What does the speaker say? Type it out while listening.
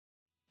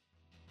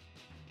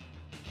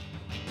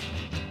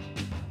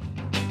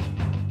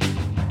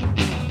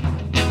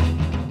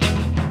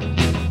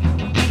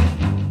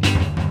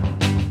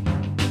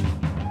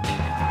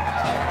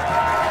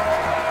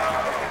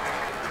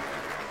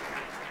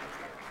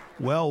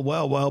Well,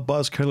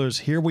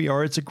 Buzzkillers, here we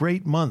are. It's a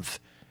great month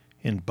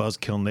in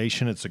Buzzkill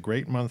Nation. It's a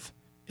great month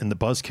in the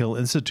Buzzkill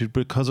Institute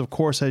because, of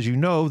course, as you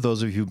know,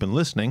 those of you who've been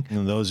listening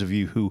and those of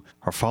you who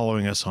are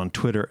following us on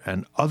Twitter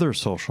and other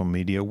social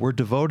media, we're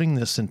devoting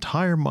this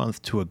entire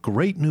month to a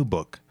great new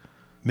book,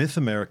 Myth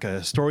America,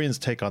 Historians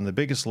Take on the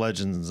Biggest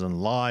Legends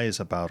and Lies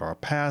About Our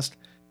Past,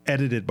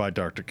 edited by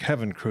Dr.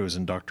 Kevin Kruse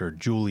and Dr.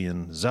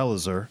 Julian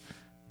Zelizer.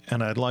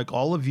 And I'd like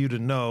all of you to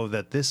know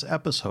that this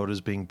episode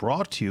is being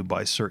brought to you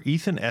by Sir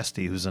Ethan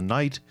Esty, who's a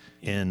knight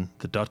in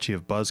the Duchy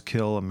of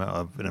Buzzkill,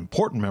 an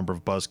important member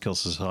of Buzzkill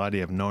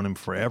Society. I've known him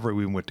forever.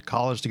 We went to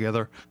college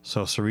together.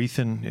 So, Sir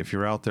Ethan, if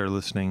you're out there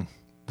listening,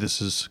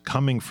 this is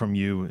coming from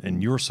you,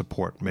 and your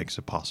support makes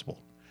it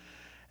possible.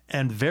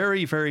 And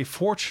very, very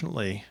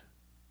fortunately,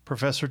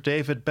 Professor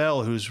David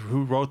Bell,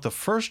 who wrote the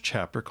first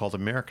chapter called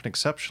American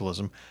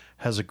Exceptionalism,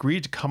 has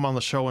agreed to come on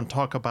the show and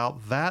talk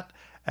about that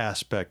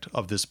aspect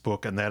of this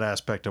book and that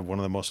aspect of one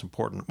of the most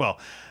important,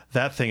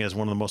 that thing is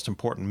one of the most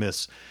important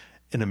myths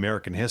in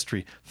American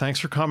history. Thanks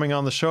for coming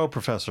on the show,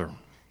 Professor.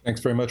 Thanks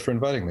very much for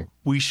inviting me.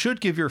 We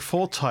should give your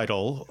full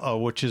title,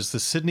 which is the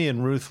Sidney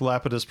and Ruth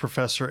Lapidus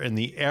Professor in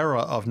the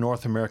Era of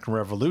North American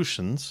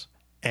Revolutions.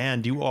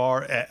 And you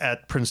are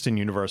at Princeton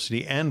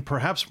University. And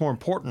perhaps more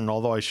important,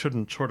 although I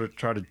shouldn't sort of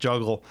try to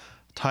juggle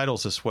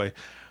titles this way,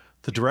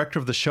 the director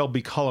of the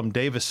Shelby Cullom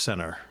Davis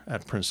Center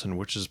at Princeton,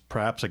 which is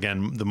perhaps,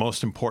 again, the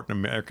most important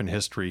American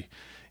history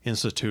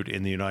institute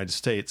in the United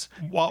States.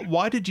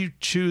 Why did you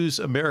choose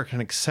American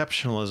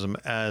exceptionalism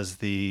as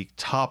the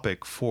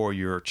topic for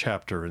your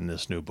chapter in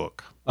this new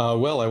book? I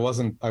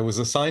was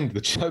assigned the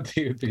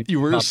chapter.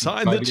 You were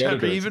assigned the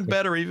chapter. Even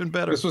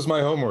better. This was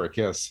my homework,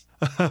 yes.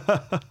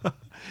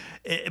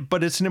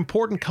 But it's an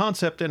important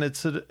concept, and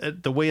it's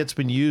the way it's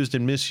been used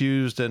and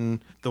misused,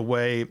 and the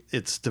way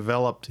it's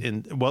developed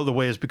the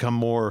way it's become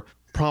more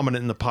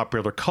prominent in the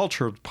popular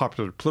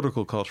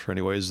political culture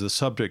anyway, is the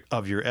subject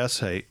of your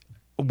essay.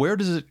 Where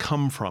does it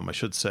come from? I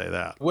should say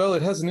that. Well,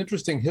 it has an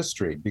interesting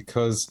history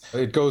because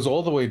it goes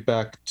all the way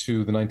back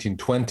to the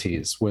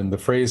 1920s when the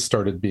phrase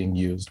started being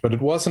used, but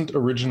it wasn't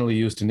originally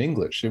used in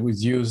English. It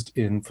was used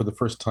for the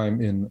first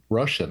time in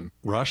Russian.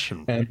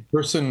 And the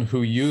person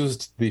who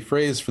used the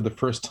phrase for the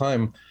first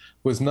time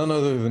was none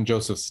other than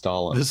Joseph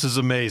Stalin. This is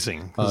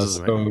amazing.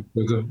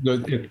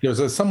 There's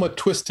a somewhat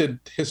twisted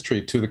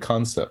history to the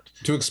concept.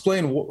 To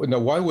explain,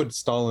 why would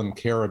Stalin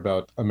care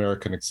about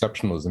American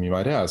exceptionalism, you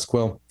might ask?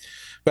 Well,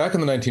 back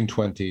in the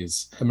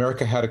 1920s,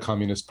 America had a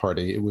communist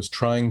party. It was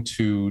trying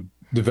to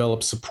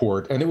develop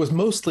support, and it was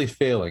mostly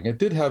failing. It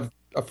did have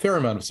a fair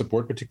amount of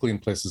support, particularly in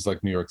places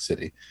like New York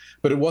City,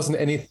 but it wasn't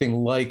anything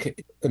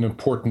like an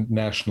important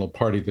national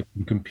party that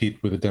can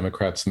compete with the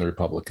Democrats and the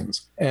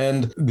Republicans.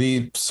 And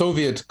the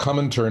Soviet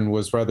Comintern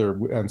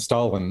and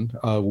Stalin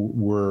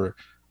were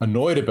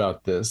annoyed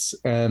about this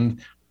and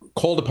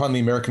called upon the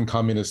American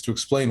communists to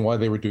explain why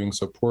they were doing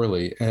so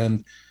poorly.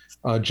 And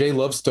Jay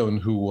Lovestone,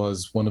 who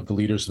was one of the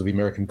leaders of the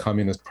American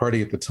Communist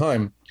Party at the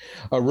time,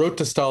 wrote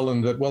to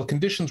Stalin that,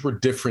 conditions were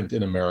different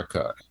in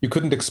America. You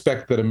couldn't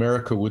expect that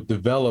America would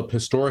develop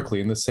historically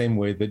in the same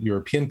way that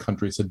European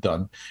countries had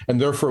done, and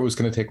therefore it was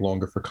going to take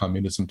longer for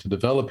communism to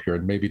develop here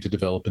and maybe to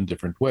develop in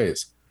different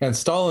ways. And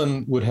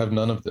Stalin would have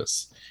none of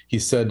this. He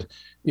said,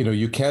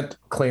 you can't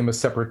claim a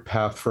separate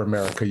path for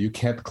America. You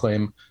can't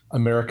claim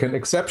American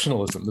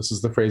exceptionalism. This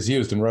is the phrase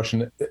used in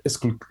Russian,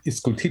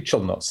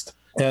 isklutichilnost.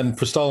 And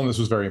for Stalin, this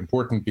was very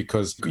important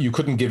because you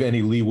couldn't give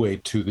any leeway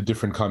to the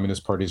different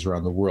communist parties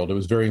around the world. It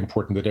was very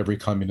important that every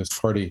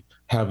communist party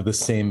have the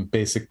same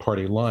basic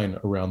party line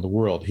around the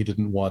world. He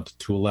didn't want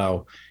to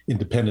allow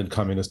independent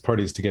communist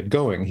parties to get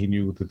going. He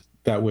knew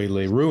that way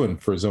lay ruin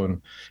for his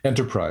own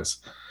enterprise.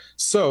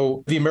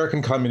 So the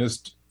American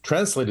communists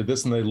translated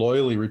this and they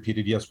loyally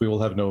repeated, yes, we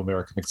will have no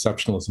American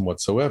exceptionalism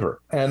whatsoever.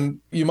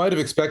 And you might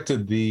have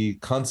expected the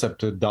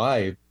concept to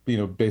die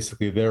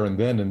basically there and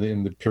then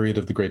in the period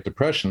of the Great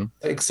Depression,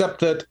 except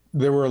that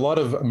there were a lot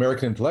of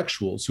American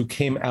intellectuals who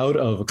came out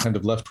of a kind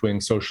of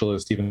left-wing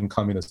socialist, even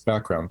communist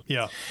background.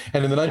 Yeah.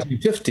 And in the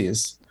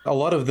 1950s, a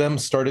lot of them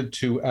started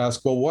to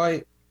ask,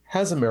 why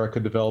has America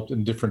developed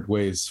in different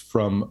ways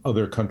from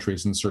other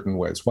countries in certain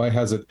ways? Why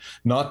has it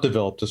not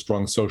developed a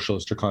strong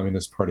socialist or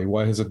communist party?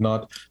 Why has it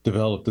not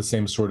developed the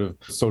same sort of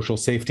social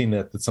safety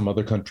net that some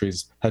other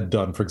countries had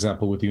done, for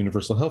example, with the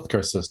universal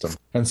healthcare system?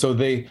 And so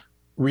they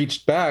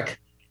reached back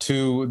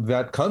to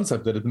that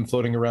concept that had been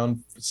floating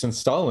around since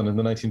Stalin in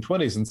the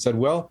 1920s and said,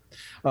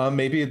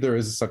 maybe there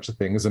is such a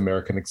thing as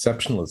American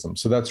exceptionalism.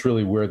 So that's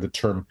really where the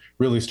term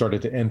really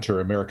started to enter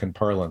American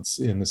parlance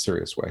in a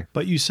serious way.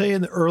 But you say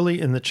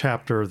early in the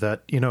chapter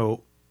that,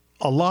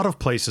 a lot of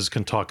places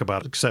can talk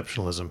about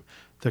exceptionalism.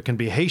 There can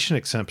be Haitian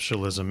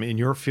exceptionalism in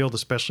your field,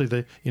 especially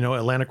the,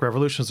 Atlantic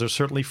revolutions. There's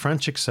certainly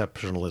French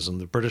exceptionalism.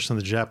 The British and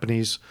the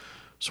Japanese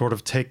sort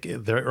of take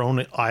their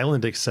own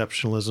island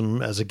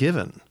exceptionalism as a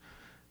given.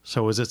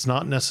 So it's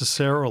not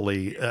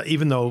necessarily,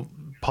 even though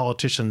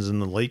politicians in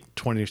the late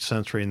 20th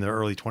century and the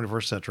early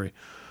 21st century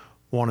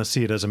want to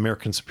see it as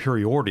American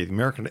superiority, the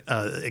American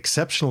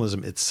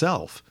exceptionalism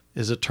itself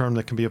is a term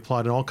that can be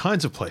applied in all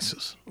kinds of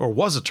places, or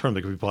was a term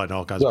that could be applied in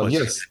all kinds of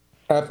places.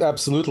 Yes,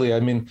 absolutely. I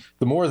mean,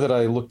 the more that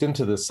I looked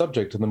into this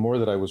subject and the more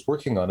that I was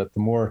working on it, the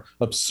more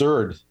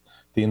absurd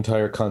the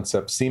entire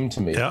concept seemed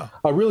to me. Yeah.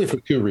 Really for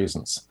two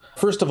reasons.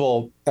 First of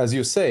all, as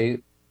you say,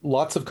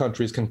 lots of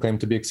countries can claim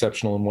to be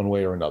exceptional in one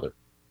way or another,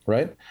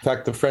 right? In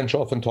fact, the French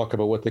often talk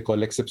about what they call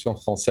l'exception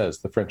française,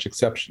 the French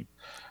exception.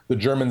 The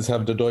Germans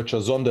have the Deutsche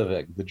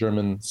Sonderweg, the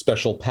German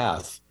special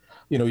path.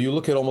 You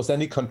look at almost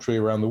any country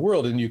around the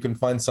world and you can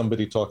find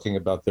somebody talking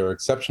about their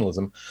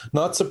exceptionalism,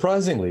 not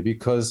surprisingly,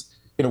 because,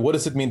 what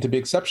does it mean to be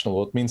exceptional?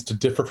 Well, it means to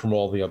differ from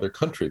all the other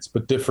countries,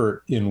 but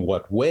differ in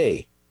what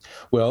way?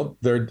 Well,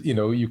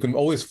 you can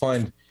always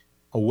find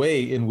a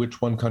way in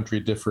which one country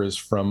differs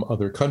from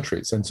other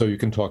countries. And so you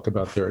can talk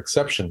about their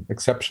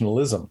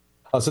exceptionalism.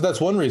 So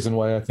that's one reason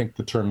why I think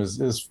the term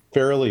is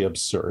fairly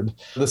absurd.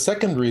 The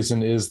second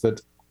reason is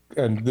that,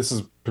 and this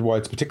is why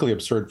it's particularly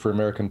absurd for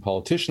American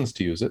politicians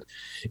to use it,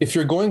 if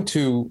you're going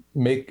to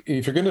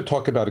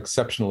talk about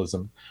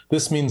exceptionalism,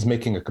 this means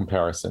making a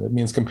comparison. It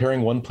means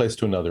comparing one place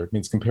to another. It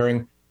means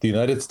comparing the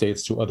United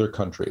States to other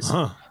countries.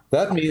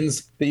 That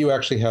means that you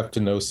actually have to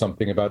know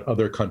something about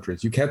other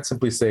countries. You can't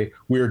simply say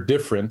we're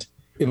different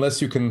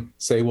unless you can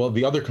say, well,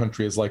 the other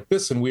country is like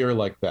this and we are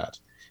like that.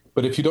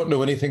 But if you don't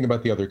know anything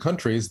about the other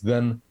countries,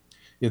 then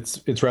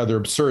it's rather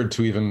absurd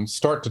to even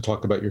start to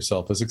talk about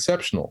yourself as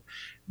exceptional.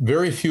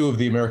 Very few of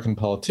the American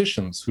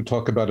politicians who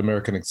talk about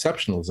American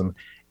exceptionalism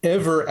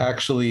ever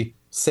actually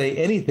say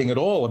anything at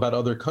all about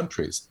other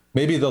countries.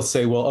 Maybe they'll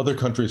say, well, other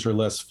countries are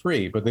less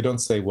free, but they don't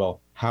say,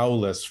 well, how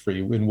less free,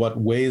 in what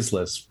ways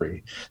less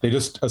free. They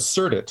just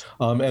assert it.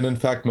 And in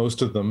fact,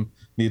 most of them,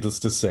 needless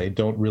to say,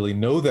 don't really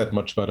know that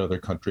much about other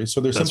countries.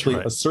 So they're simply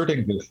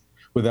asserting this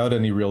without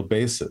any real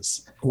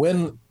basis.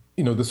 When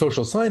the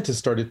social scientists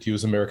started to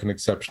use American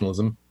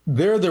exceptionalism,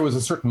 there was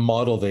a certain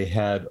model they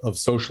had of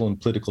social and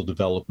political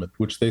development,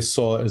 which they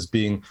saw as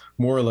being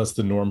more or less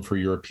the norm for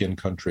European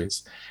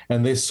countries.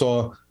 And they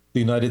saw the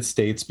United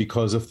States,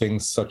 because of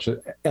things such as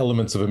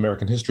elements of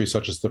American history,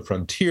 such as the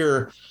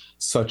frontier,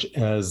 such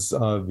as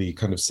the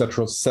kind of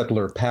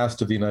settler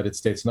past of the United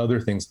States and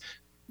other things,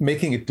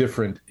 making it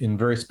different in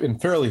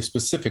fairly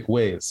specific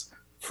ways.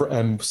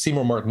 And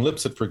Seymour Martin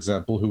Lipset, for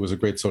example, who was a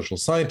great social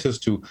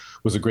scientist, who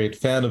was a great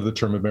fan of the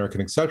term American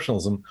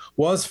exceptionalism,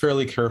 was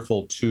fairly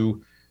careful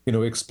to,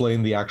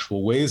 explain the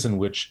actual ways in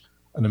which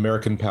an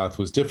American path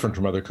was different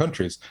from other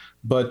countries.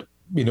 But,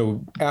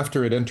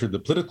 after it entered the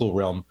political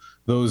realm,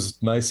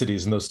 those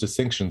niceties and those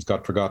distinctions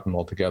got forgotten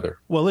altogether.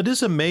 Well, it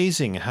is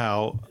amazing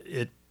how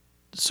it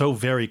so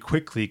very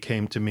quickly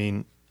came to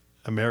mean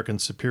American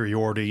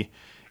superiority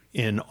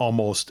in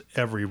almost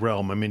every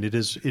realm. I mean, it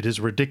is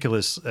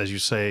ridiculous, as you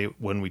say,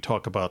 when we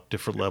talk about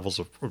different levels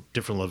of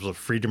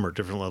freedom or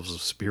different levels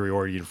of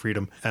superiority and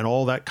freedom and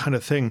all that kind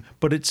of thing.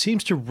 But it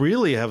seems to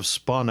really have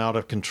spun out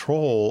of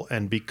control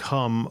and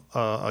become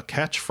a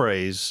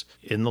catchphrase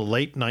in the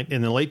late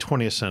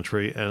 20th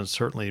century, and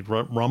certainly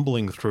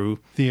rumbling through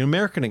the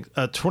American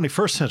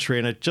 21st century.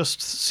 And it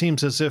just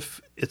seems as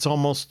if it's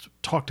almost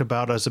talked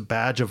about as a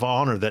badge of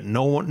honor that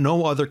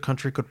no other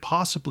country could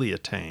possibly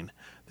attain.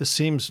 This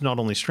seems not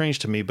only strange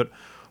to me, but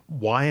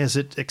why has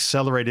it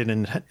accelerated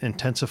and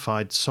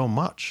intensified so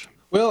much?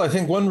 Well, I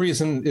think one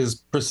reason is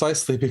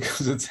precisely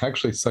because it's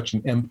actually such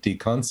an empty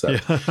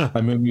concept. Yeah. I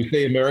mean, when you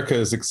say America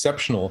is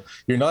exceptional,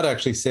 you're not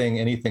actually saying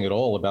anything at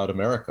all about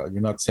America.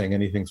 You're not saying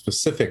anything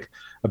specific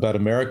about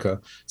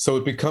America. So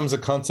it becomes a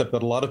concept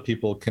that a lot of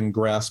people can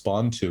grasp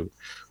onto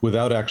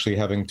without actually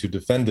having to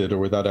defend it or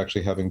without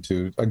actually having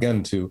to,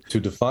 again, to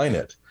define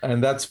it.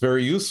 And that's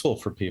very useful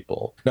for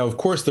people. Now, of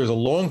course, there's a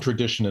long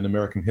tradition in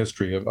American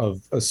history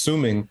of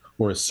assuming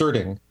or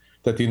asserting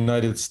that the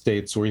United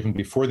States, or even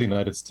before the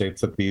United States,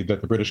 that the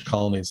British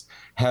colonies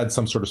had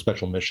some sort of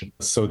special mission,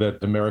 so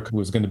that America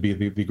was going to be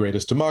the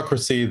greatest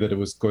democracy, that it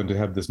was going to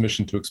have this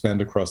mission to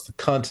expand across the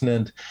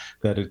continent,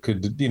 that it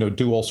could,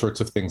 do all sorts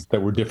of things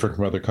that were different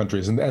from other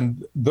countries.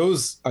 And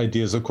those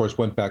ideas, of course,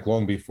 went back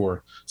long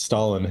before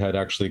Stalin had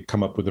actually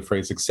come up with the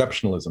phrase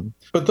exceptionalism.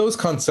 But those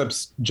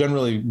concepts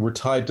generally were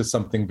tied to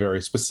something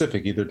very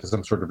specific, either to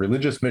some sort of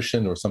religious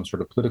mission or some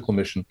sort of political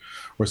mission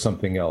or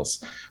something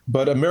else.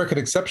 But American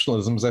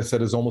exceptionalism, as I said,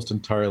 is almost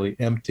entirely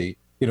empty.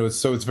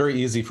 So it's very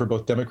easy for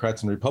both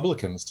Democrats and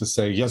Republicans to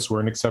say, yes,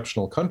 we're an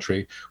exceptional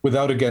country,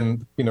 without,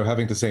 again,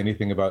 having to say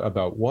anything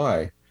about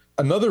why.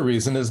 Another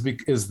reason is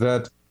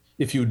that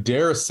if you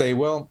dare say,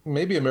 well,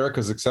 maybe America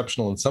is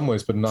exceptional in some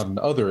ways, but not in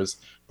others,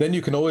 then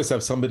you can always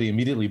have somebody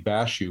immediately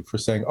bash you for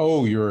saying,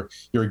 oh, you're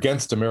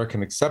against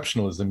American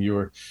exceptionalism.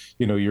 You're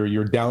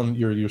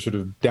sort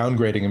of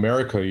downgrading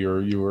America.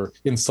 You're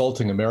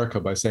insulting America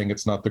by saying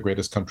it's not the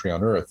greatest country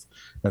on earth,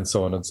 and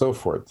so on and so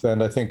forth.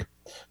 And I think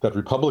that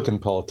Republican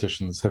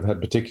politicians have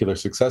had particular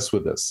success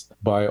with this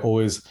by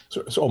always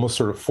almost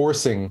sort of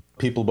forcing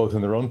people both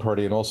in their own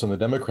party and also in the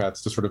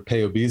Democrats to sort of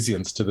pay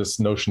obeisance to this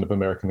notion of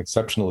American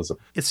exceptionalism.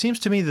 It seems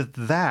to me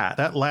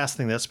that last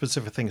thing, that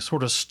specific thing,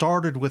 sort of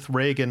started with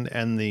Reagan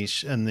and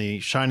the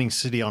Shining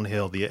City on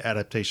Hill, the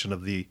adaptation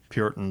of the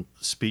Puritan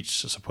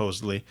speech,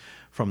 supposedly.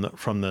 from the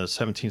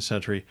 17th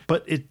century.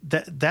 But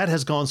that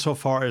has gone so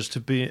far as to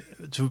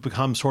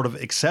become sort of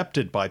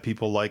accepted by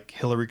people like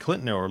Hillary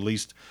Clinton, or at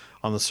least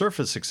on the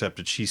surface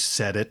accepted. She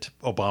said it.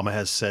 Obama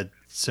has said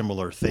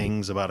similar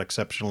things about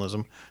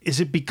exceptionalism. Is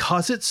it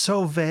because it's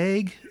so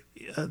vague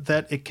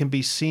that it can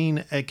be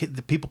seen,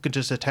 that people can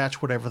just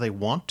attach whatever they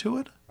want to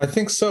it? I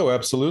think so,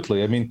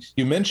 absolutely. I mean,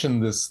 you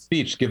mentioned this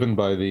speech given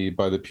by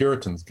the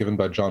Puritans, given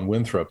by John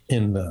Winthrop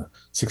in I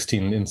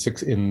guess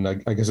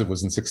it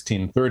was in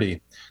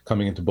 1630,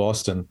 coming into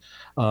Boston,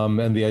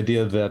 and the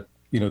idea that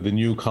the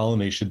new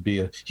colony should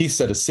be he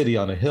said, a city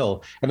on a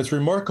hill, and it's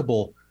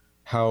remarkable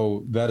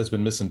how that has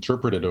been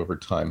misinterpreted over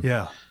time.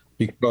 Yeah,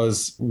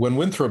 because when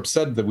Winthrop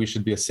said that we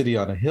should be a city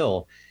on a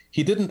hill,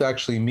 he didn't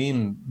actually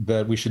mean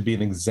that we should be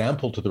an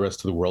example to the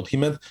rest of the world. He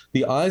meant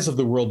the eyes of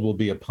the world will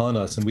be upon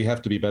us, and we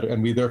have to be better,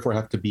 and we therefore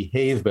have to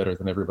behave better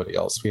than everybody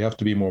else. We have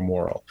to be more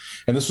moral.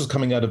 And this was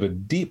coming out of a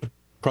deep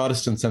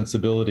Protestant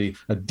sensibility,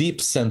 a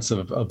deep sense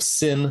of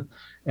sin.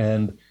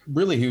 And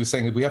really, he was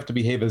saying that we have to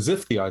behave as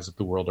if the eyes of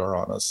the world are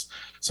on us,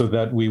 so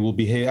that we will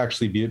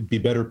be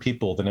better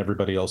people than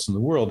everybody else in the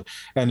world.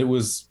 And it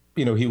was,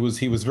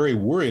 he was very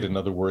worried, in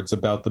other words,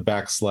 about the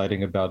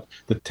backsliding, about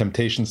the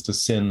temptations to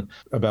sin,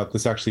 about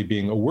this actually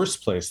being a worse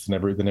place than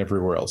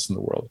everywhere else in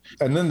the world.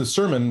 And then the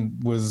sermon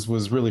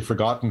was really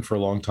forgotten for a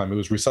long time. It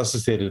was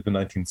resuscitated in the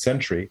 19th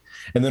century.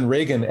 And then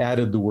Reagan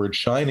added the word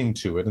shining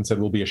to it and said,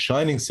 we'll be a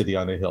shining city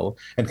on a hill,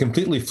 and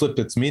completely flipped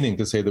its meaning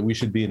to say that we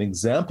should be an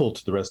example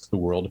to the rest of the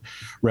world,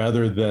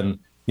 rather than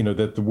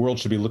that the world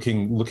should be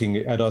looking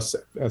at us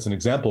as an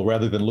example,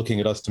 rather than looking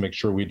at us to make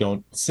sure we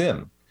don't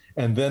sin.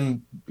 And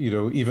then,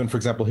 even, for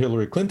example,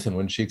 Hillary Clinton,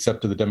 when she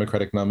accepted the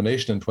Democratic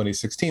nomination in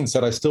 2016,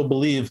 said, I still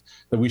believe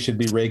that we should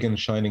be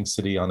Reagan's shining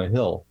city on a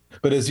hill.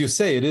 But as you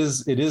say, it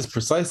is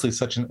precisely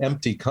such an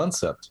empty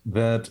concept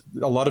that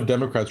a lot of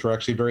Democrats were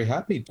actually very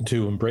happy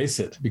to embrace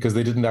it, because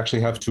they didn't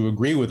actually have to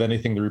agree with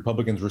anything the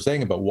Republicans were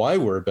saying about why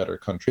we're a better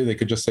country. They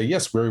could just say,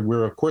 yes,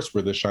 we're of course,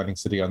 we're the shining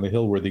city on the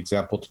hill. We're the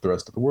example to the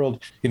rest of the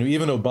world.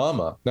 Even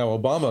Obama. Now,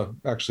 Obama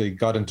actually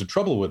got into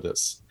trouble with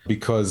this,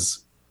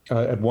 because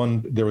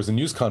there was a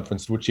news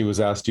conference in which he was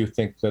asked, do you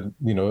think that,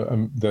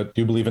 do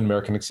you believe in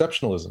American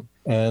exceptionalism?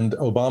 And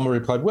Obama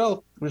replied,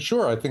 well,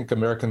 sure, I think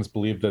Americans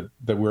believe that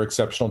we're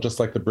exceptional, just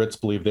like the Brits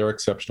believe they're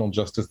exceptional,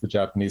 just as the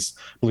Japanese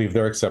believe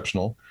they're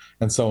exceptional,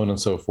 and so on and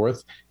so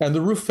forth. And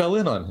the roof fell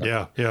in on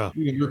him. Yeah.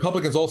 The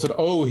Republicans all said,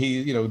 oh,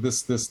 he,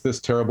 this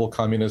terrible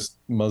communist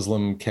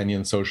Muslim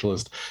Kenyan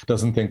socialist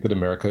doesn't think that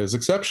America is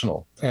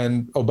exceptional.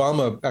 And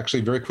Obama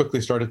actually very quickly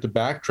started to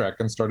backtrack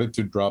and started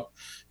to drop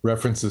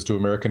references to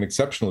American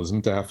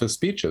exceptionalism to half his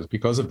speeches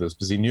because of this,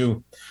 because he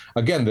knew,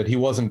 again, that he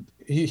wasn't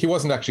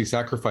actually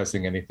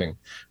sacrificing anything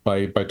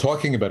by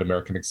talking about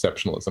American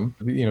exceptionalism.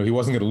 He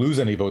wasn't going to lose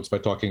any votes by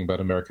talking about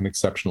American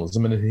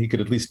exceptionalism, and he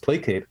could at least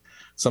placate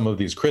some of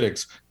these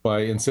critics by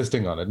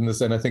insisting on it.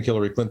 And I think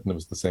Hillary Clinton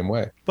was the same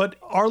way. But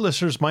our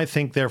listeners might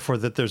think, therefore,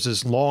 that there's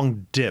this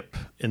long dip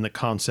in the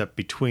concept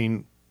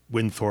between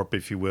Winthrop,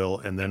 if you will,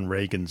 and then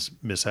Reagan's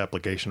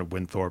misapplication of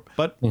Winthrop.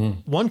 But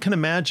one can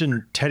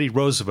imagine Teddy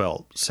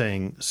Roosevelt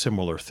saying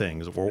similar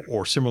things,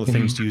 or similar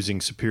things to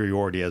using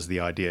superiority as the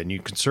idea. And you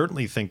can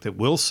certainly think that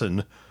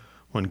Wilson,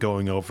 when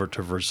going over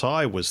to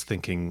Versailles, was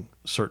thinking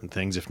certain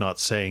things, if not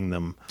saying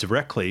them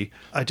directly.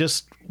 I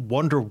just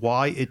wonder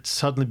why it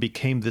suddenly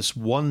became this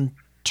one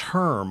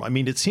term. I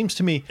mean, it seems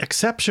to me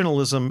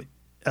exceptionalism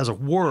as a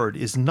word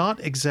is not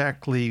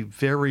exactly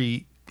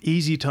very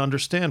easy to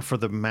understand for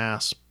the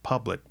mass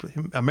public.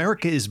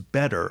 America is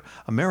better.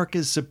 America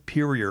is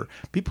superior.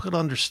 People could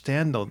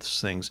understand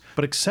those things.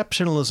 But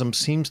exceptionalism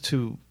seems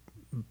to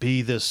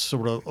be this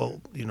sort of,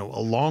 a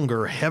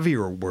longer,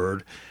 heavier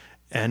word.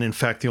 And in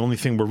fact, the only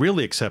thing we're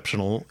really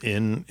exceptional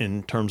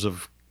in terms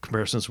of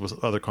comparisons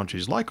with other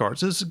countries like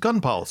ours is gun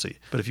policy.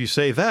 But if you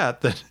say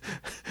that,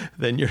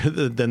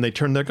 then they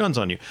turn their guns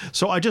on you.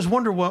 So I just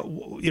wonder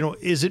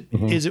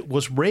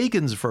was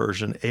Reagan's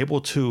version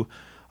able to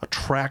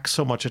attract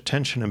so much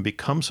attention and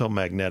become so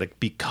magnetic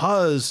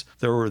because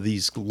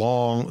there's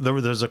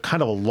a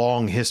kind of a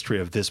long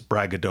history of this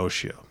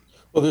braggadocio?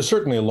 Well, there's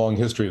certainly a long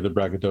history of the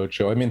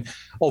braggadocio. I mean,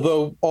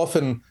 although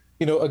often,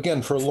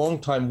 again, for a long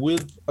time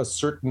with a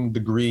certain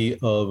degree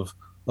of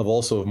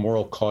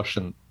moral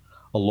caution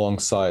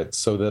alongside.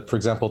 So that, for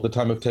example, at the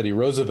time of Teddy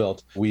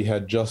Roosevelt, we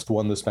had just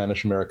won the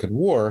Spanish-American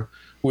War,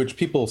 which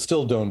people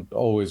still don't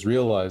always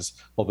realize.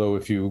 Although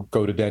if you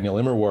go to Daniel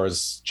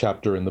Immerwahr's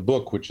chapter in the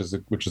book, which is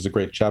a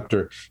great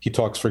chapter, he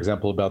talks, for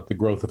example, about the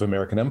growth of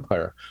American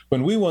empire.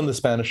 When we won the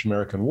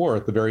Spanish-American War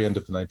at the very end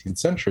of the 19th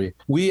century,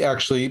 we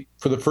actually,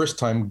 for the first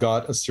time,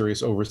 got a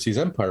serious overseas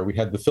empire. We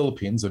had the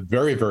Philippines, a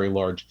very, very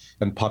large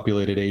and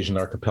populated Asian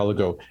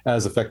archipelago,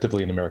 as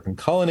effectively an American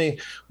colony.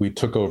 We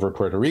took over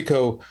Puerto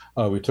Rico.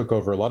 We took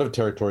over a lot of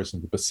territories in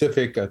the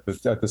Pacific. At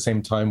the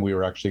same time, we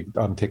were actually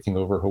taking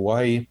over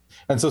Hawaii.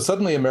 And so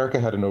suddenly America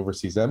had an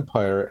overseas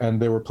empire,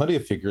 and there were plenty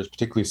of figures,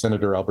 particularly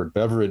Senator Albert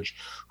Beveridge,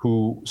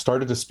 who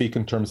started to speak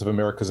in terms of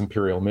America's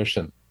imperial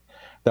mission.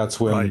 That's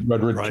when Right,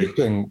 Rudyard right.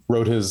 Kipling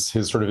wrote his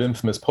sort of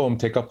infamous poem,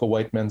 Take Up the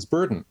White Man's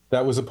Burden.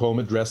 That was a poem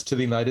addressed to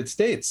the United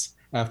States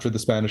after the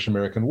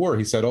Spanish-American War.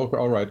 He said, oh,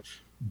 all right,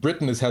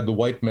 Britain has had the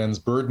white man's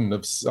burden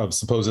of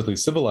supposedly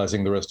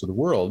civilizing the rest of the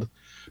world.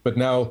 But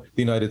now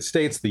the United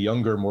States, the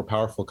younger, more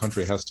powerful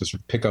country, has to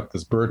sort of pick up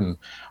this burden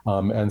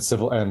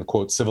and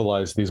quote,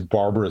 civilize these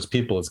barbarous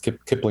people, as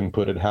Kipling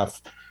put it,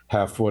 half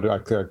what I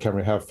can't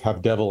remember,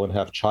 half devil and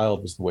half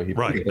child was the way he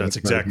put it. Right. That's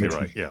exactly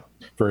right. Yeah.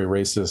 Very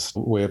racist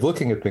way of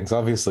looking at things,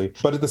 obviously.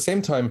 But at the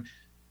same time,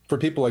 for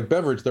people like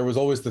Beveridge, there was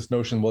always this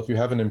notion, well, if you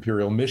have an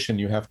imperial mission,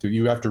 you have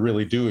to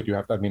really do it.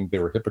 I mean, they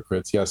were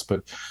hypocrites, yes,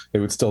 but they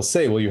would still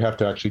say, well, you have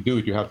to actually do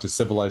it. You have to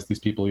civilize these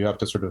people. You have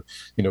to sort of,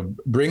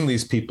 bring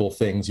these people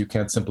things. You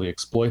can't simply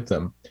exploit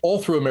them.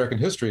 All through American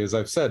history, as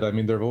I've said, I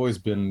mean, there have always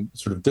been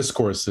sort of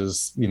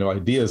discourses,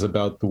 ideas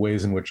about the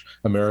ways in which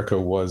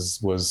America was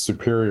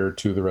superior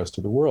to the rest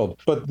of the world.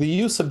 But the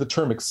use of the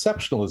term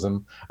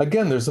exceptionalism,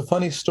 again, there's a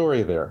funny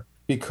story there.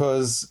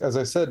 Because, as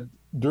I said,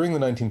 during the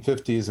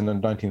 1950s and the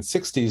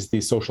 1960s,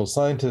 the social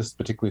scientists,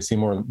 particularly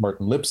Seymour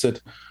Martin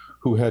Lipset,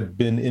 who had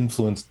been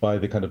influenced by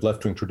the kind of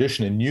left-wing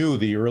tradition and knew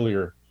the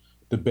earlier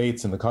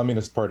debates in the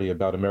Communist Party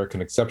about American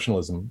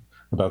exceptionalism,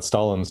 about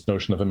Stalin's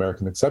notion of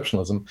American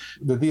exceptionalism,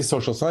 that these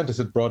social scientists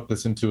had brought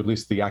this into at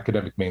least the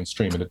academic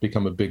mainstream, and it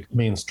become a big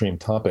mainstream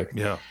topic.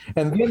 Yeah.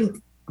 And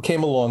then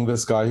came along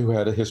this guy who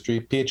had a history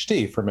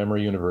PhD from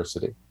Emory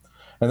University.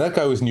 And that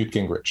guy was Newt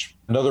Gingrich,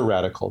 another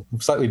radical,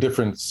 slightly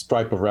different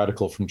stripe of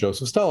radical from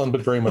Joseph Stalin,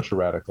 but very much a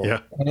radical.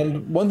 Yeah.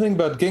 And one thing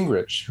about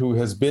Gingrich, who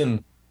has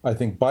been, I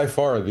think, by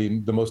far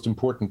the most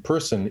important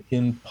person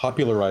in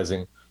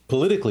popularizing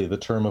politically the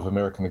term of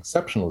American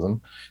exceptionalism,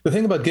 the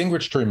thing about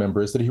Gingrich to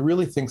remember is that he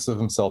really thinks of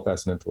himself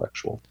as an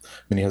intellectual. I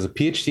mean, he has a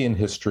PhD in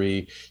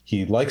history.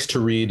 He likes to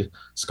read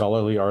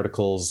scholarly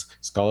articles,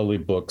 scholarly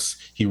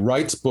books. He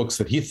writes books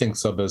that he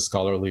thinks of as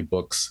scholarly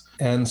books.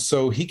 And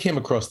so he came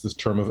across this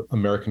term of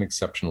American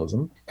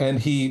exceptionalism, and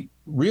he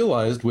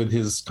realized with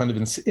his kind of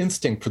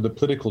instinct for the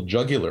political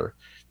jugular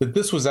that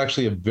this was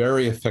actually a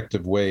very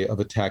effective way of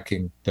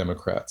attacking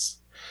Democrats.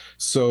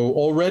 So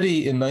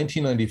already in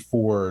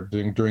 1994,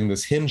 during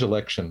this hinge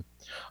election,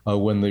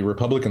 when the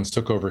Republicans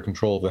took over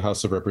control of the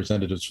House of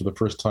Representatives for the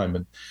first time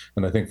in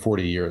I think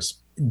 40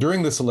 years,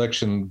 during this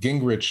election,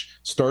 Gingrich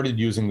started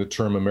using the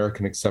term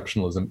American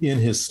exceptionalism in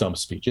his stump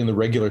speech, in the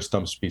regular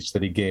stump speech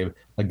that he gave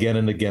again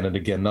and again and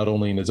again, not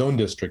only in his own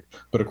district,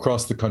 but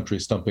across the country,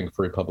 stumping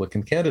for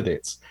Republican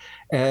candidates.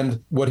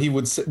 And what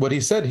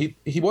he said,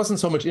 he wasn't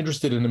so much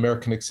interested in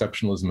American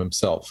exceptionalism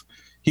himself.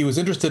 He was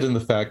interested in the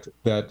fact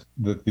that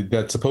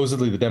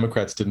supposedly the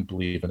Democrats didn't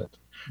believe in it.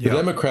 The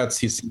Democrats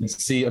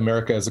see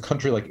America as a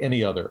country like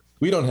any other.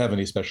 We don't have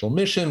any special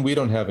mission. We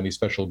don't have any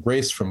special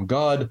grace from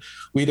God.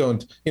 We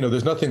don't,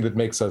 there's nothing that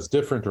makes us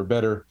different or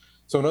better.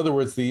 So in other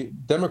words, the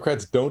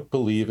Democrats don't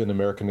believe in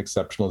American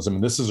exceptionalism.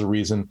 And this is a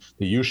reason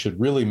that you should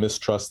really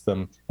mistrust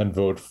them and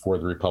vote for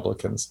the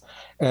Republicans.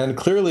 And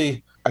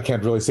clearly, I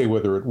can't really say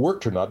whether it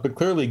worked or not, but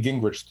clearly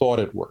Gingrich thought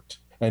it worked.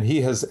 And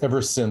he has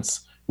ever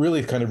since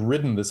really kind of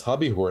ridden this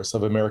hobby horse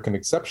of American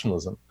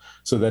exceptionalism,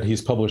 so that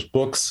he's published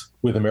books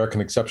with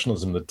American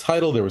exceptionalism in the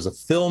title. There was a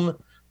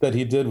film that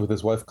he did with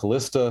his wife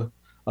Callista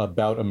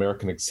about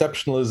American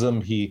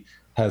exceptionalism. He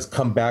has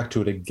come back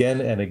to it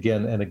again and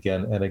again and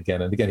again and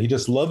again and again. He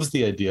just loves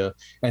the idea,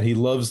 and he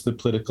loves the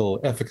political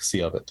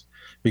efficacy of it,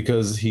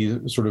 because he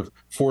sort of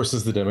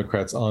forces the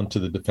Democrats onto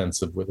the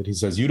defensive with it. He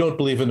says, you don't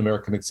believe in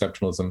American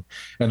exceptionalism.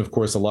 And of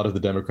course, a lot of the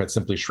Democrats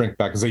simply shrink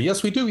back and say,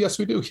 yes, we do. Yes,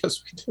 we do.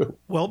 Yes, we do.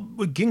 Well,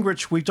 with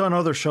Gingrich, we've done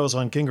other shows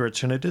on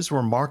Gingrich, and it is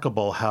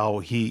remarkable how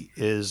he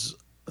is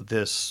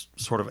this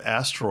sort of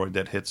asteroid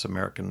that hits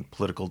American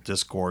political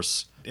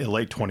discourse in the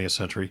late 20th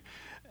century.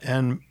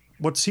 And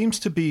what seems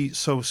to be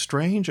so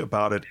strange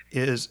about it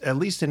is, at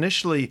least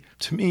initially,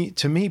 to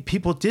me,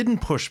 people didn't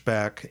push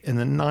back in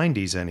the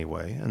 90s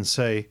anyway and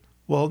say,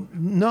 well,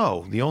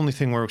 no, the only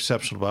thing we're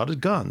exceptional about is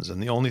guns,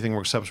 and the only thing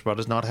we're exceptional about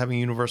is not having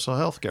universal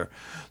health care.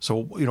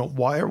 So,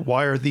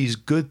 why are these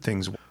good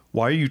things?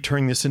 Why are you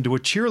turning this into a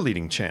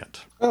cheerleading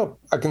chant? Well,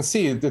 I can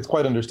see it's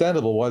quite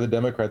understandable why the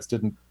Democrats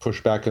didn't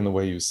push back in the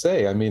way you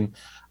say. I mean,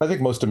 I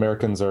think most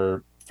Americans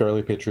are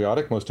fairly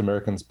patriotic. Most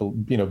Americans,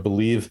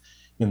 believe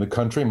in the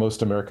country.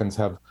 Most Americans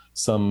have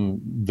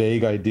some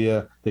vague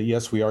idea that,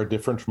 yes, we are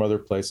different from other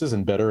places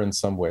and better in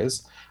some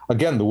ways.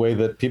 Again, the way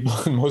that people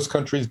in most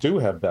countries do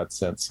have that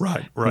sense.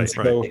 Right.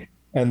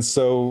 And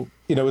so,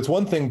 it's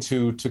one thing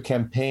to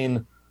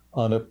campaign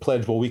on a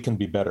pledge, well, we can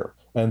be better.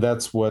 And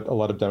that's what a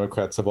lot of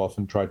Democrats have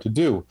often tried to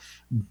do.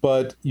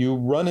 But you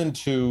run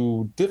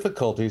into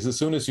difficulties as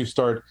soon as you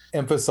start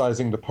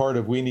emphasizing the part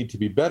of we need to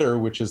be better,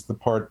 which is the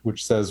part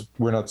which says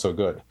we're not so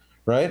good.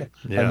 Right?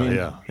 Yeah.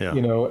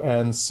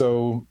 And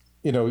so,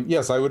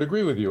 yes, I would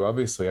agree with you,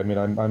 obviously. I mean,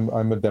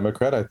 I'm a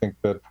Democrat. I think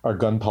that our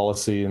gun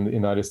policy in the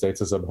United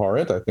States is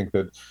abhorrent. I think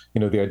that,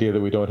 the idea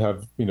that we don't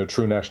have,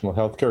 true national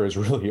health care is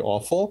really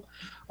awful.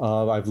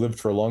 I've lived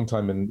for a long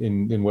time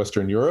in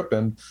Western Europe,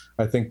 and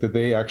I think that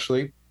they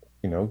actually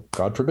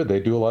God forbid, they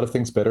do a lot of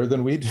things better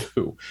than we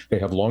do. They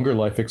have longer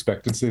life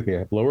expectancy. They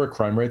have lower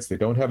crime rates. They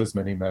don't have as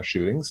many mass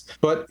shootings.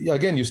 But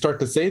again, you start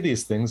to say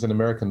these things in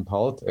American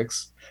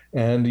politics,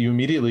 and you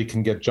immediately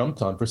can get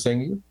jumped on for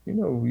saying,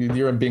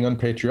 you're being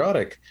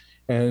unpatriotic.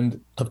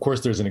 And of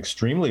course, there's an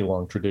extremely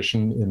long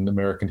tradition in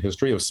American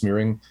history of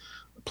smearing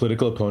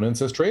political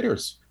opponents as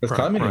traitors, as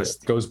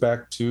communists. Right. Goes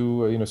back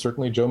to,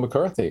 certainly Joe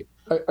McCarthy.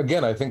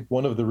 Again, I think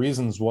one of the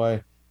reasons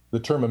why the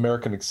term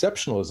American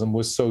exceptionalism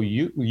was so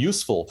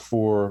useful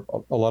for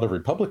a lot of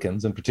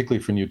Republicans, and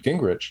particularly for Newt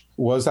Gingrich,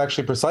 was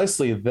actually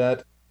precisely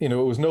that, it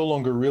was no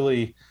longer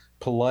really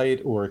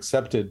polite or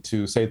accepted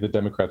to say the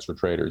Democrats were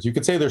traitors. You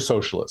could say they're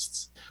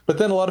socialists. But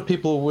then a lot of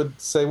people would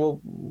say,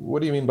 well, what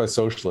do you mean by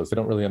socialists? They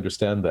don't really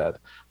understand that.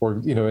 Or,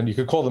 and you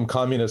could call them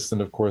communists. And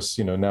of course,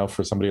 now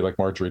for somebody like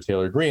Marjorie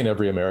Taylor Greene,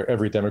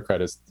 every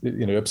Democrat is,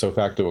 ipso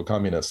facto a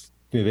communist.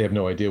 They have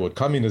no idea what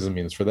communism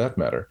means for that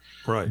matter.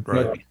 Right.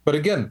 But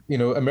again,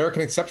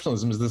 American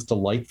exceptionalism is this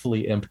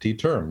delightfully empty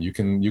term. You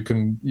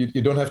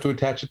don't have to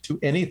attach it to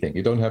anything.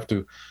 You don't have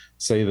to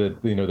say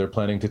that, they're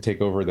planning to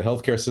take over the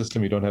healthcare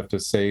system. You don't have to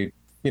say,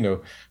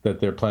 that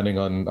they're planning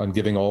on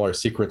giving all our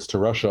secrets to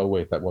Russia. Oh,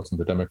 wait, that wasn't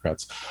the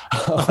Democrats.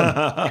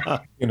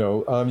 All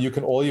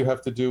you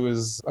have to do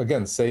is,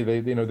 again, say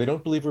they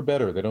don't believe we're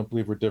better. They don't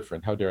believe we're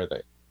different. How dare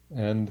they?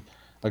 And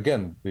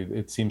again,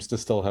 it seems to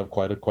still have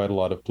quite a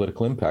lot of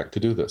political impact to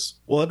do this.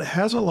 Well, it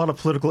has a lot of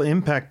political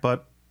impact,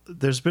 but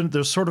there's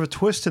sort of a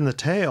twist in the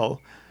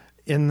tale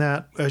in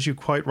that, as you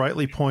quite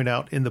rightly point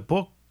out in the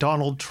book,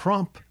 Donald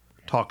Trump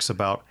talks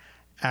about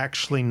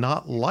actually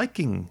not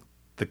liking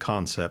the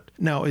concept.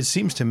 Now, it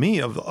seems to me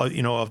of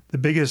the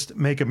biggest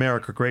Make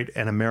America Great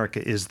and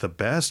America is the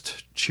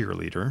Best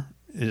cheerleader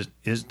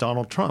is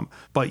Donald Trump.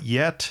 But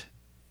yet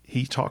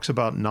he talks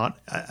about not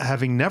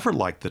having never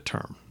liked the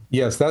term.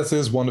 Yes, that's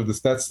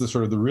the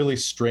sort of the really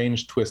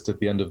strange twist at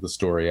the end of the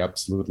story,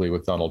 absolutely,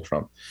 with Donald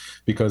Trump.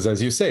 Because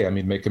as you say,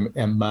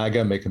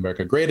 MAGA, Make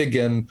America Great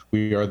Again,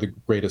 we are the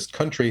greatest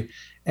country.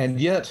 And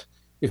yet,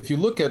 if you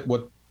look at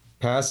what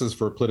passes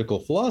for political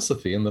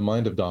philosophy in the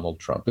mind of Donald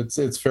Trump,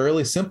 it's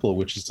fairly simple,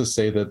 which is to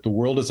say that the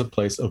world is a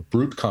place of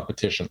brute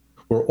competition,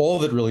 where all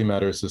that really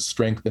matters is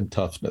strength and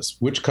toughness.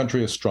 Which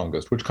country is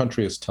strongest? Which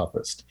country is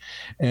toughest?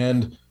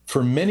 And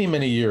for many,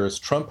 many years,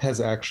 Trump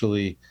has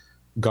actually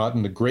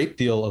gotten a great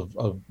deal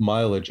of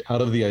mileage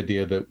out of the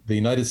idea that the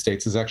United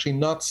States is actually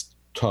not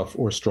tough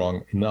or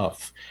strong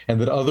enough, and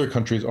that other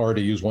countries are,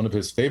 to use one of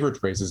his favorite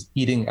phrases,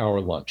 eating our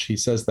lunch. He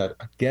says that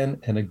again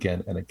and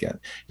again and again.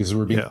 He says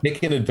we're being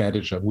taken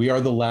advantage of. We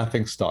are the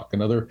laughing stock,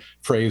 another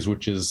phrase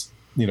which is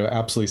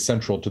absolutely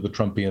central to the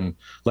Trumpian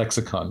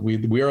lexicon.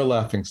 We are a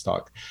laughing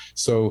stock.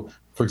 So,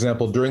 for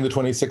example, during the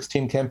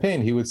 2016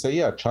 campaign, he would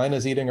say,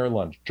 China's eating our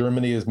lunch.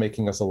 Germany is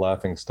making us a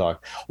laughing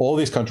stock. All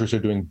these countries are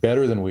doing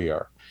better than we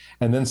are.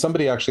 And then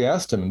somebody actually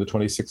asked him in the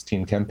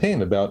 2016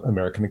 campaign about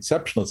American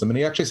exceptionalism. And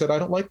he actually said, I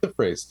don't like the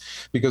phrase,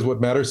 because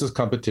what matters is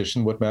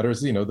competition. What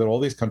matters, that all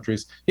these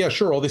countries,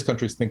 all these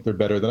countries think they're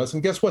better than us.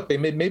 And guess what?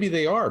 Maybe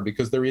they are,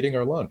 because they're eating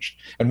our lunch.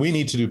 And we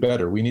need to do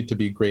better. We need to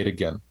be great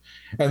again.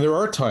 And there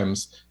are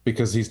times,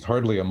 because he's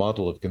hardly a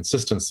model of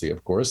consistency,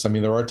 of course.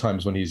 There are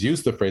times when he's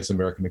used the phrase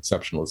American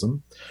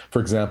exceptionalism. For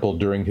example,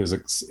 during his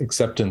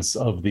acceptance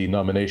of the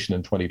nomination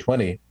in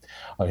 2020,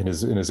 in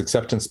his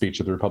acceptance speech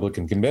at the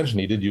Republican convention,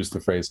 he did use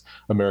the phrase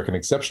American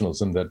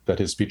exceptionalism that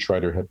his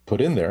speechwriter had put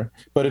in there,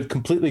 but it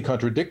completely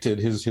contradicted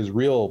his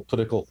real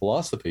political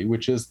philosophy,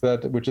 which is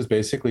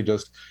basically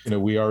just,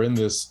 we are in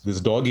this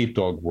dog eat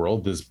dog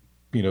world, this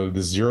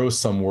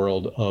zero-sum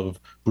world of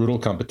brutal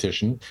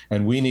competition,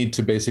 and we need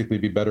to basically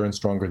be better and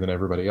stronger than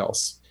everybody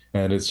else.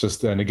 And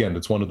again,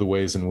 it's one of the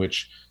ways in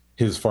which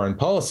his foreign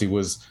policy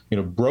was,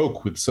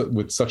 broke with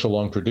such a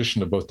long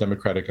tradition of both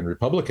Democratic and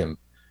Republican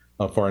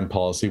foreign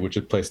policy, which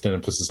had placed an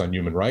emphasis on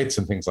human rights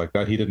and things like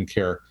that. He didn't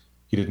care.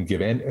 He didn't give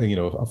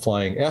a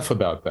flying F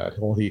about that.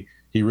 All he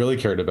really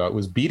cared about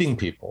was beating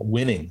people,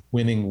 winning,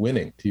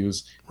 to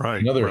use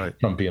another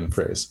Trumpian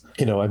phrase.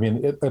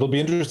 It'll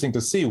be interesting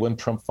to see when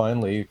Trump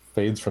finally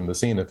fades from the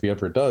scene, if he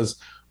ever does,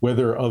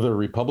 whether other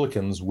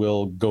Republicans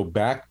will go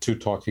back to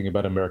talking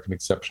about American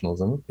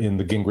exceptionalism in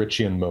the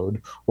Gingrichian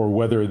mode, or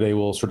whether they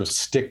will sort of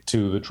stick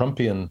to the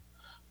Trumpian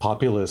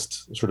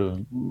populist sort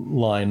of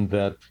line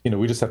that,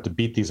 we just have to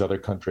beat these other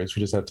countries. We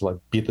just have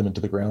to beat them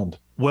into the ground.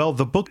 Well,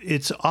 the book,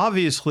 it's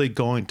obviously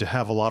going to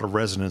have a lot of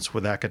resonance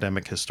with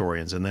academic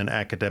historians and then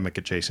academic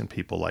adjacent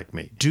people like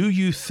me. Do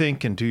you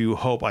think, and do you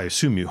hope, I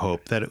assume you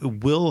hope, that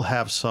it will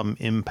have some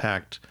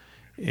impact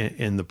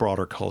in the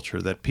broader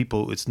culture, that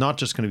it's not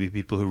just going to be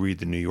people who read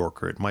the New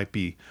Yorker, it might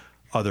be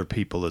other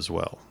people as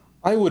well?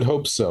 I would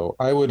hope so.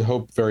 I would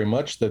hope very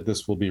much that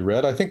this will be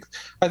read. I think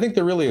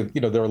there really,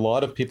 there are a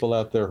lot of people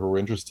out there who are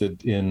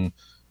interested in,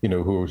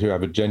 who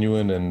have a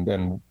genuine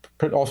and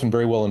often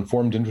very well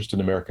informed interest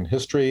in American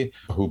history,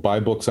 who buy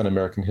books on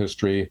American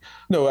history.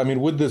 No,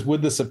 would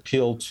this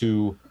appeal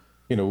to,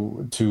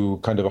 to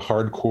kind of a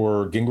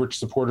hardcore Gingrich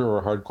supporter or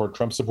a hardcore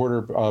Trump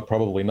supporter?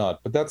 Probably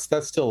not. But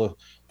that's still a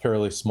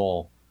fairly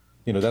small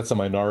that's a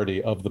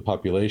minority of the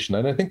population.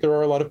 And I think there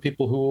are a lot of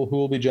people who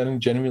will be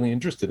genuinely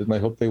interested, and I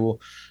hope they will.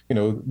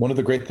 One of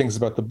the great things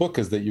about the book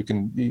is that you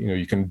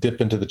can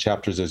dip into the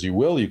chapters as you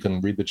will. You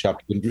can read the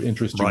chapter that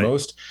interests you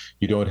most.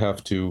 You don't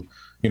have to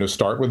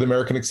start with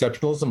American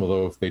exceptionalism,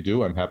 although if they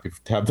do, I'm happy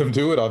to have them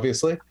do it,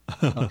 obviously.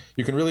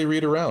 You can really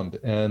read around.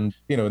 And,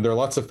 and there are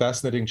lots of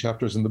fascinating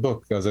chapters in the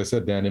book. As I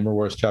said, Dan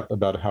Immerwahr's chapter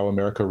about how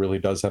America really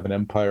does have an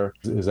empire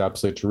is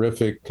absolutely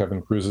terrific.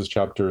 Kevin Cruz's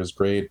chapter is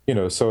great.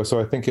 So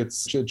I think it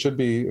should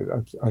be,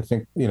 I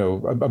think,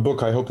 a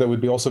book I hope that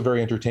would be also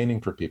very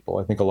entertaining for people.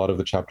 I think a lot of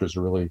the chapters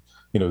are really,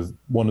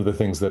 one of the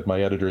things that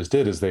my editors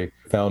did is they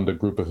found a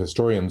group of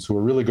historians who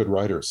are really good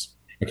writers.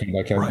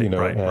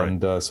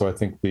 So I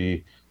think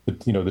the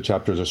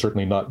chapters are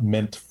certainly not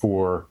meant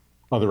for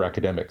other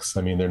academics.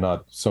 I mean, they're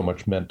not so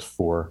much meant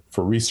for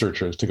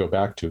researchers to go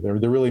back to. They're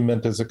really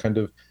meant as a kind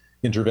of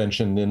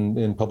intervention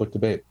in public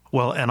debate.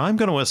 Well, and I'm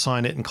going to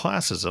assign it in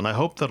classes, and I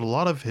hope that a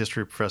lot of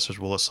history professors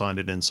will assign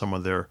it in some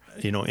of their,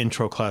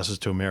 intro classes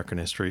to American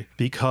history,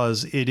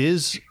 because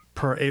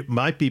it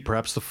might be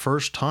perhaps the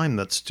first time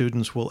that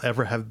students will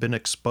ever have been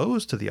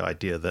exposed to the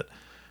idea that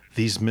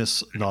these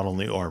myths not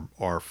only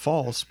are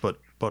false, but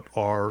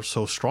are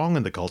so strong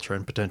in the culture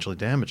and potentially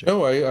damaging.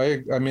 No,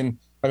 I mean,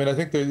 I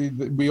think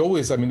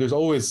there's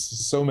always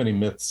so many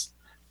myths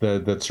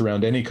that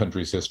surround any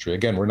country's history.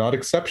 Again, we're not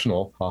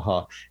exceptional,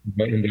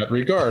 in that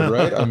regard,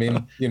 right? I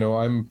mean,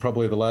 I'm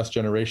probably the last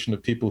generation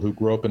of people who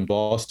grew up in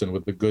Boston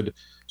with a good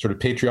sort of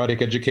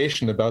patriotic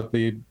education about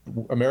the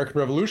American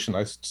Revolution.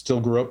 I still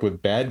grew up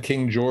with bad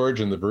King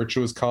George and the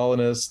virtuous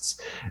colonists,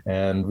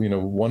 and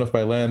one if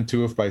by land,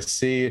 two if by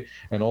sea,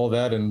 and all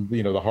that, and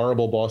the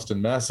horrible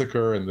Boston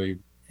Massacre and the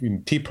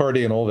Tea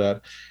Party and all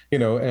that,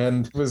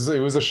 and it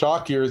was a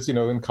shock years,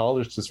 in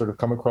college to sort of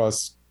come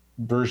across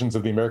versions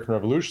of the American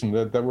Revolution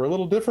that were a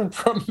little different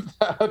from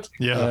that.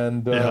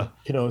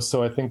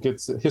 So I think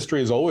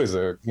history is always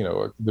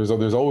there's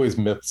always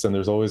myths, and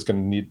we're always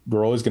going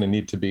to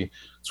need to be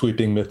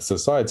sweeping myths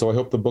aside. So I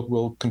hope the book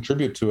will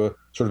contribute to a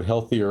sort of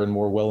healthier and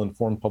more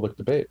well-informed public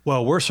debate.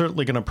 Well, we're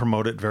certainly going to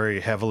promote it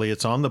very heavily.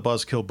 It's on the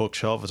Buzzkill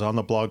bookshelf. It's on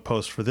the blog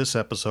post for this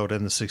episode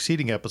and the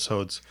succeeding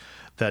episodes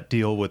that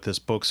deal with this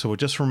book. So it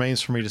just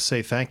remains for me to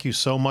say thank you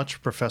so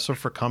much, Professor,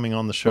 for coming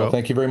on the show. Well,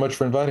 thank you very much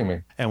for inviting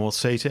me. And we'll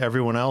say to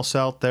everyone else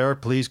out there,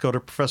 please go to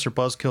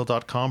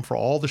ProfessorBuzzkill.com for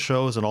all the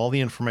shows and all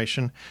the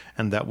information,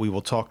 and that we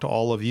will talk to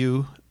all of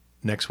you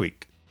next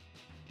week.